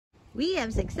We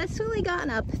have successfully gone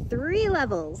up 3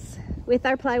 levels with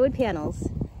our plywood panels.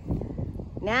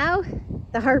 Now,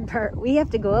 the hard part, we have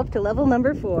to go up to level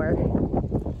number 4.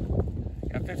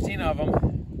 Got 15 of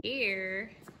them.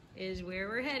 Here is where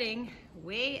we're heading,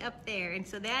 way up there. And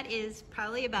so that is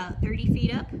probably about 30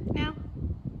 feet up now,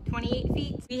 28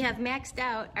 feet. We have maxed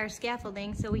out our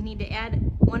scaffolding, so we need to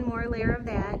add one more layer of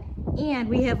that. And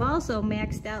we have also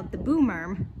maxed out the boom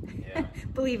arm, yeah.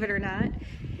 Believe it or not.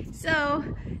 So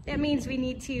that means we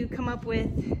need to come up with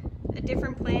a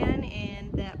different plan,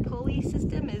 and that pulley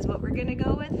system is what we're gonna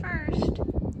go with first.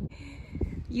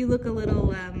 You look a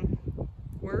little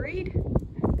worried,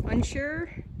 unsure,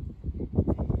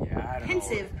 yeah, I don't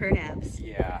pensive know. Perhaps.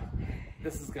 Yeah,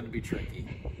 this is gonna be tricky.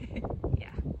 Yeah.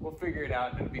 We'll figure it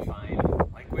out and it'll be fine,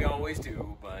 like we always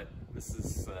do, but this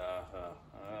is,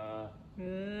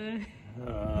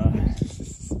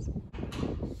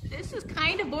 This is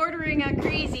kind of bordering on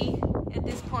crazy at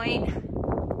this point.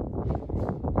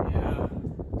 Yeah,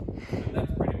 and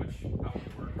that's pretty much how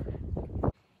it works.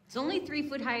 It's only 3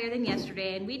 foot higher than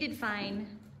yesterday, and we did fine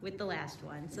with the last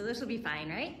one, so this will be fine,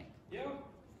 right? Yep.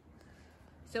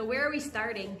 So where are we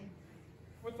starting?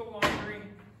 With the laundry.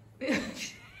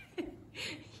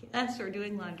 Yes, we're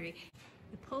doing laundry.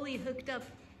 The pulley hooked up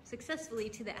successfully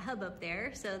to that hub up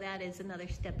there, so that is another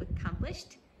step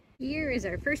accomplished. Here is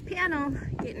our first panel,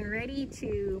 getting ready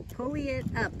to pulley it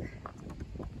up.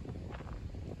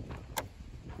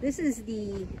 This is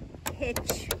the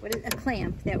hitch, a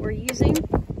clamp that we're using,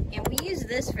 and we use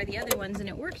this for the other ones, and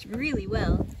it works really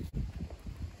well.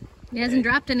 It hasn't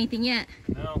dropped anything yet.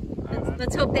 No.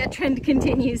 Let's hope that trend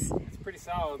continues. It's pretty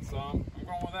solid, so I'm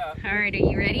going with that. All right, are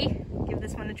you ready? Give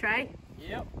this one a try?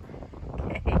 Yep.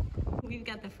 Okay. We've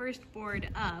got the first board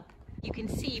up. You can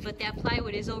see, but that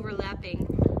plywood is overlapping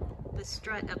the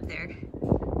strut up there.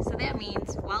 So that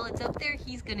means while it's up there,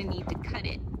 he's gonna need to cut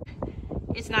it.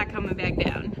 It's not coming back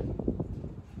down.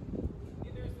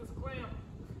 Neither is this clamp.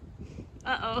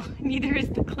 Uh-oh, neither is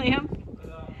the clamp.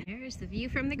 There's the view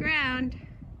from the ground.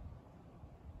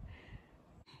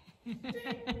 Ding,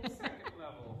 second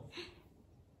level.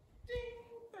 Ding,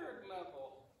 third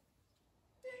level.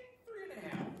 Ding,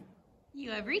 3.5.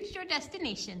 You have reached your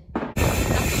destination.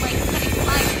 Nothing like cutting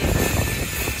plywood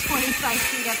 25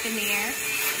 feet up in the air.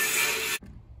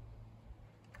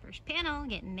 First panel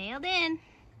getting nailed in.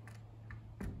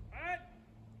 What?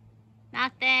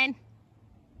 Nothing.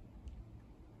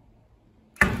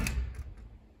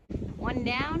 One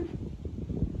down,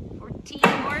 14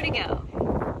 more to go.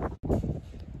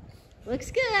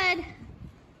 Looks good.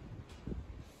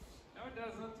 No, it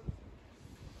doesn't.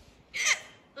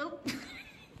 Oh.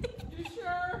 You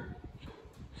sure?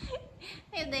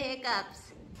 I have the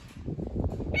hiccups.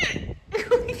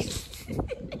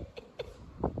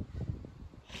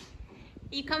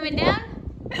 You coming down?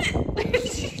 Here's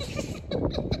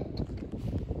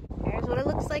what it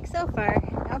looks like so far.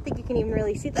 I don't think you can even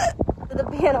really see the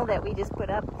panel that we just put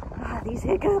up. Ah, these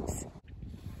hiccups.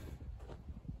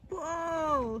 Whoa!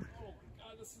 Oh my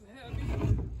god, this is heavy.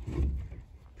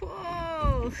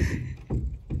 Whoa!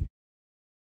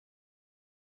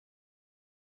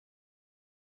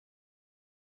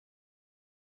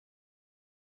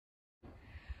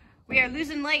 We are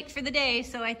losing light for the day,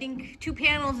 so I think 2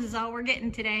 panels is all we're getting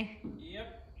today.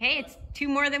 Yep. Hey, it's 2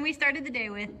 more than we started the day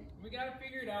with. We got it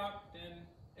figured out, and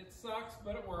it sucks,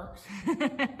 but it works.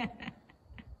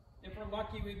 If we're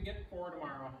lucky, we can get 4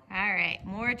 tomorrow. All right,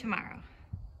 more tomorrow.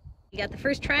 We got the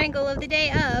first triangle of the day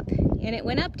up, and it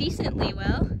went up decently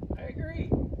well. I agree.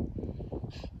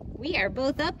 We are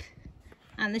both up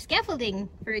on the scaffolding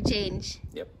for a change.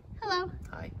 Yep. Hello.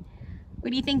 Hi.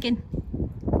 What are you thinking?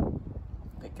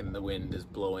 Thinking the wind is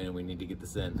blowing and we need to get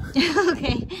this in.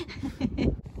 Okay.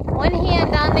 One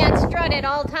hand on that strut at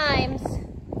all times.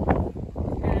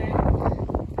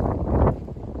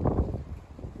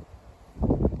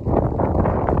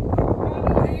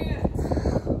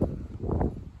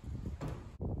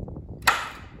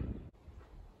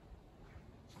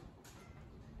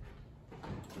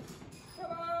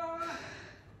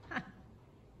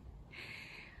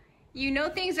 You know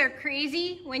things are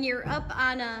crazy when you're up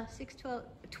on a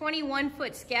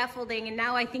 21-foot scaffolding, and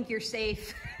now I think you're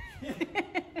safe.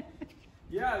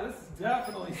 Yeah, this is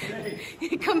definitely safe.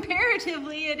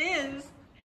 Comparatively, it is.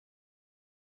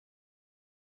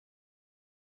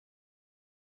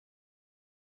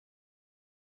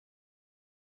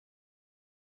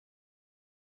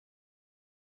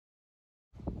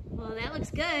 Well, that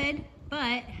looks good,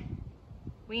 but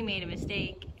we made a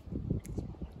mistake.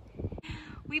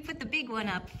 We put the big one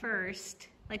up first,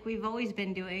 like we've always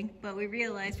been doing, but we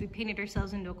realized we painted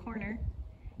ourselves into a corner,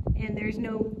 and there's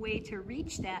no way to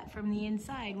reach that from the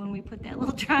inside when we put that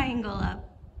little triangle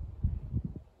up.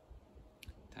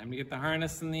 Time to get the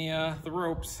harness and the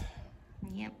ropes.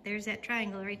 Yep, there's that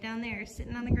triangle right down there,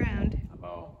 sitting on the ground.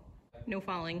 Oh. No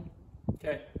falling.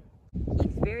 Okay.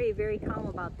 He's very, very calm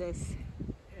about this.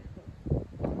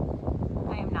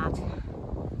 I am not.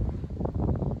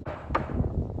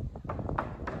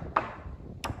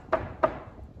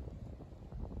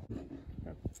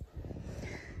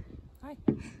 Hi.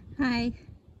 Hi.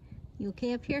 You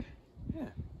okay up here? Yeah.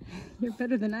 You're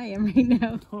better than I am right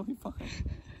now. Totally fine.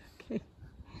 Okay.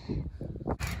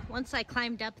 Once I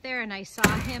climbed up there and I saw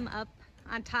him up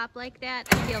on top like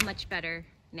that, I feel much better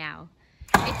now.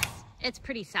 It's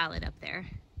pretty solid up there.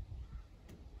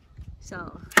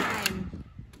 So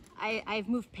I've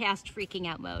moved past freaking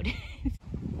out mode.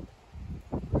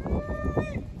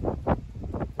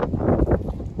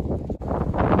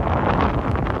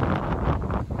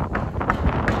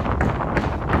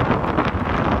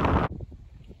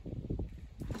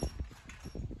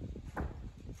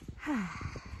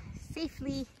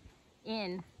 Safely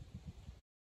in.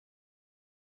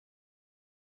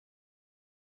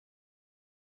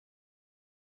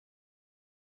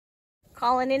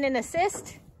 Calling in an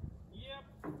assist? Yep,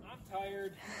 I'm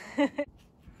tired.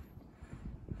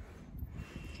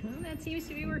 Well, that seems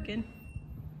to be working.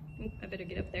 Oop, I better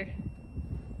get up there.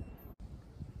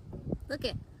 Look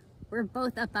it, we're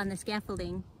both up on the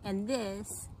scaffolding, and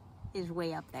this is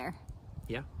way up there.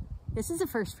 Yeah. This is a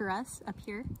first for us up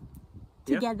here,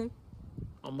 together.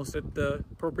 Almost at the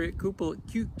appropriate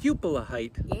cupola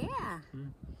height. Yeah.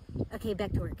 Okay,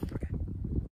 back to work. Okay.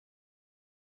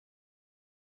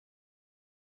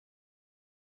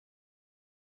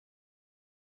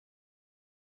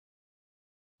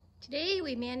 Today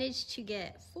we managed to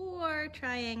get 4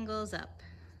 triangles up.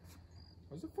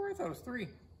 Was it 4? I thought it was 3. It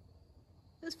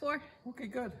was 4. Okay,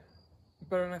 good.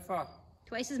 Better than I thought.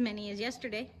 Twice as many as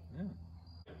yesterday. Yeah.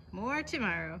 More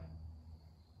tomorrow.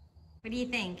 What do you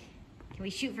think? Can we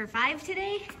shoot for 5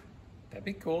 today? That'd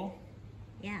be cool.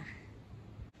 Yeah.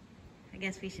 I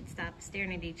guess we should stop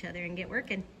staring at each other and get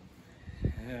working.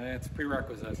 Yeah, it's a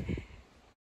prerequisite.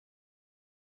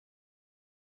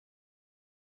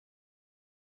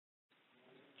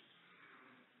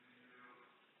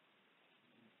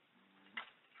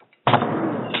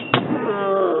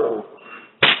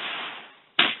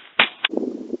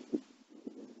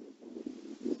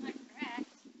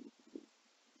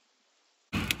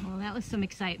 Well, that was some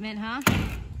excitement, huh?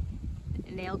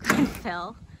 The nail gun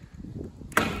fell.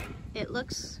 It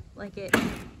looks like it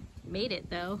made it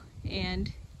though,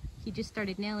 and he just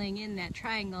started nailing in that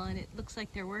triangle, and it looks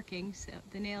like they're working, so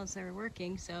the nails are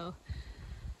working, so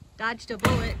dodged a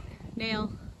bullet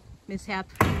nail mishap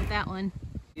with that one.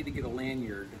 Need to get a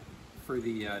lanyard for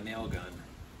the nail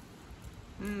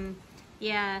gun.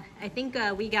 Yeah, I think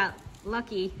we got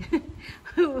lucky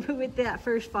with that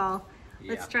first fall.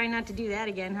 Let's try not to do that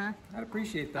again, huh? I'd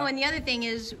appreciate that. Oh, and the other thing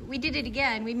is, we did it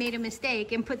again. We made a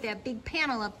mistake and put that big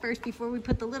panel up first before we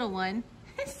put the little one.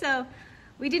 So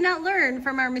we did not learn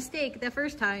from our mistake the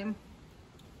first time.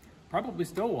 Probably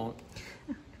still won't.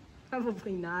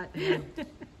 Probably not.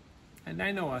 And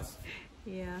I know us.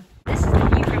 Yeah. This is the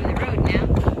view from the road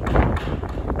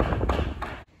now.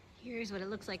 Here's what it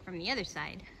looks like from the other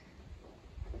side.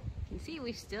 You can see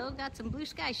we've still got some blue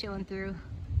sky showing through.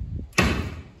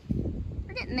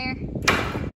 We're getting there.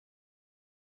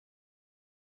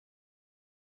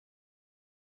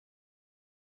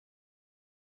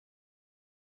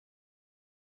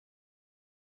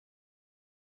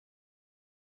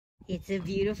 It's a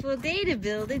beautiful day to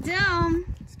build a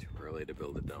dome. It's too early to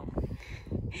build a dome.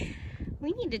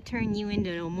 We need to turn you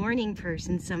into a morning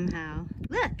person somehow.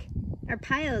 Look, our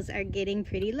piles are getting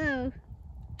pretty low.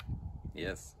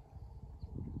 Yes.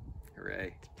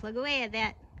 Hooray. Let's plug away at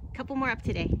that. Couple more up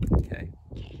today. Okay.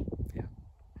 Okay. Yeah.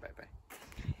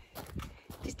 Bye-bye.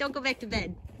 Just don't go back to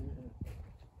bed.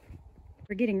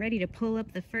 We're getting ready to pull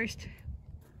up the first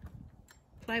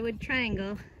plywood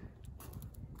triangle.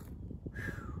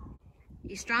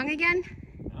 You strong again?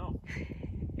 No.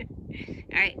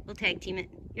 All right, we'll tag team it.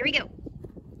 Here we go.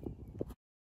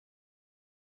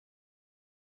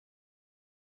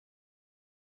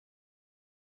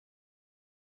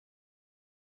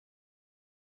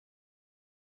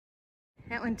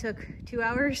 That one took 2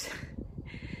 hours.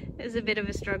 It was a bit of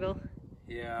a struggle.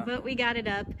 Yeah. But we got it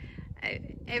up.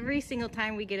 Every single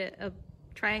time we get a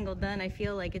triangle done, I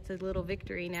feel like it's a little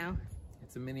victory now.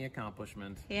 It's a mini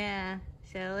accomplishment. Yeah,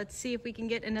 so let's see if we can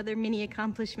get another mini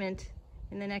accomplishment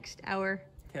in the next hour.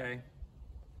 Okay.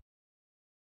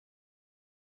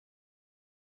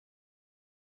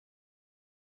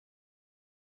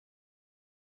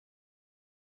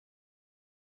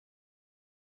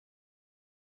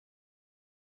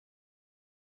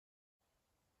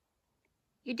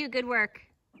 You do good work.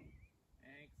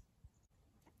 Thanks.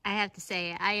 I have to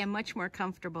say, I am much more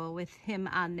comfortable with him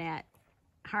on that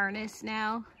harness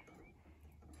now,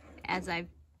 as I've...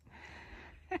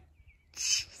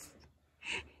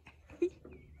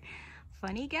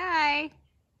 Funny guy.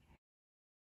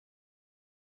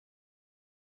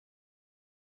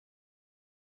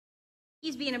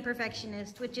 He's being a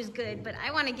perfectionist, which is good, but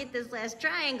I want to get this last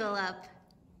triangle up.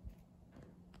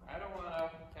 I don't want to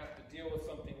have to deal with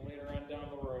something later on down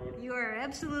the road. You are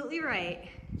absolutely right.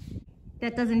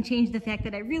 That doesn't change the fact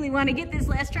that I really want to get this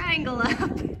last triangle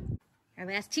up. Our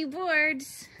last two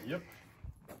boards. Yep.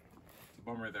 It's a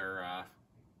bummer they're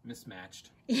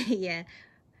mismatched. Yeah.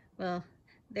 Well,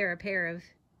 they're a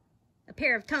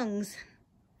pair of tongues.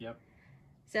 Yep.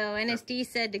 So NSD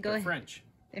said to go ahead. French.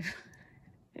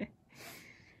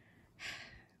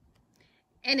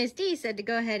 NSD said to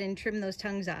go ahead and trim those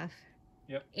tongues off.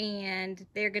 Yep. And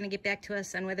they're going to get back to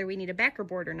us on whether we need a backer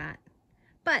board or not.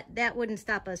 But that wouldn't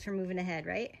stop us from moving ahead,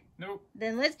 right? Nope.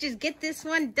 Then let's just get this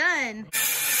one done.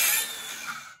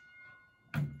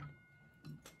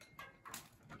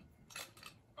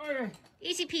 Okay.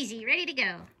 Easy peasy, ready to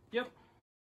go. Yep.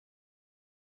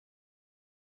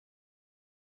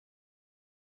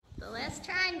 The last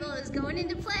triangle is going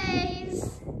into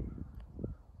place.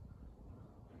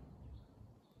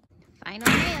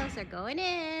 Final nails are going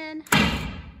in.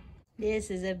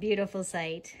 This is a beautiful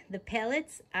sight. The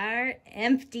pellets are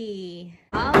empty.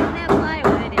 All of that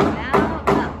plywood is now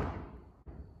up.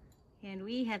 And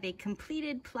we have a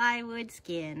completed plywood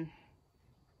skin.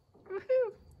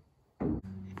 Woohoo!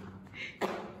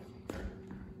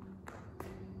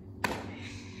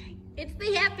 It's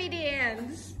the happy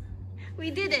dance.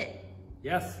 We did it.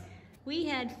 Yes. We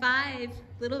had 5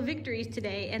 little victories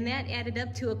today, and that added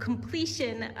up to a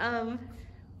completion of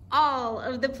all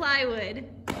of the plywood.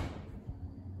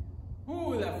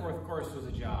 Ooh, that fourth course was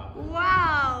a job.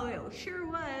 Wow, it sure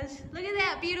was. Look at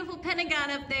that beautiful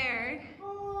pentagon up there.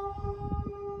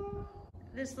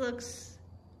 This looks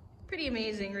pretty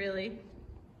amazing, really.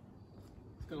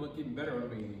 It's gonna look even better when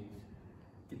we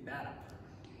get that up.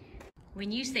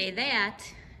 When you say that,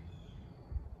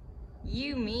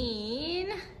 you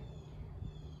mean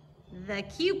the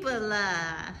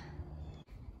cupola.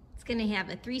 It's gonna have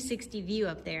a 360 view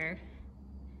up there.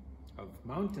 Of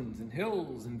mountains and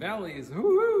hills and valleys.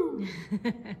 Woo-hoo!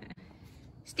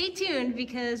 Stay tuned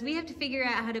because we have to figure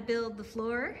out how to build the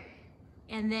floor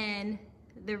and then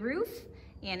the roof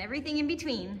and everything in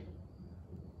between.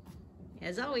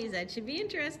 As always, that should be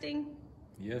interesting.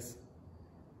 Yes.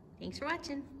 Thanks for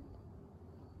watching.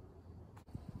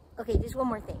 Okay, just one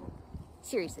more thing.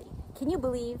 Seriously, can you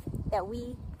believe that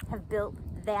we have built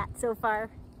that so far?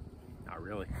 Not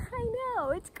really. I know,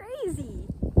 it's crazy.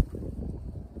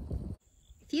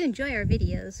 If you enjoy our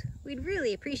videos, we'd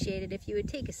really appreciate it if you would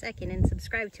take a second and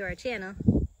subscribe to our channel.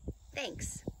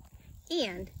 Thanks.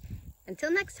 And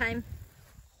until next time,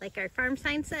 like our farm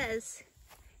sign says,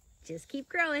 just keep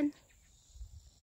growing.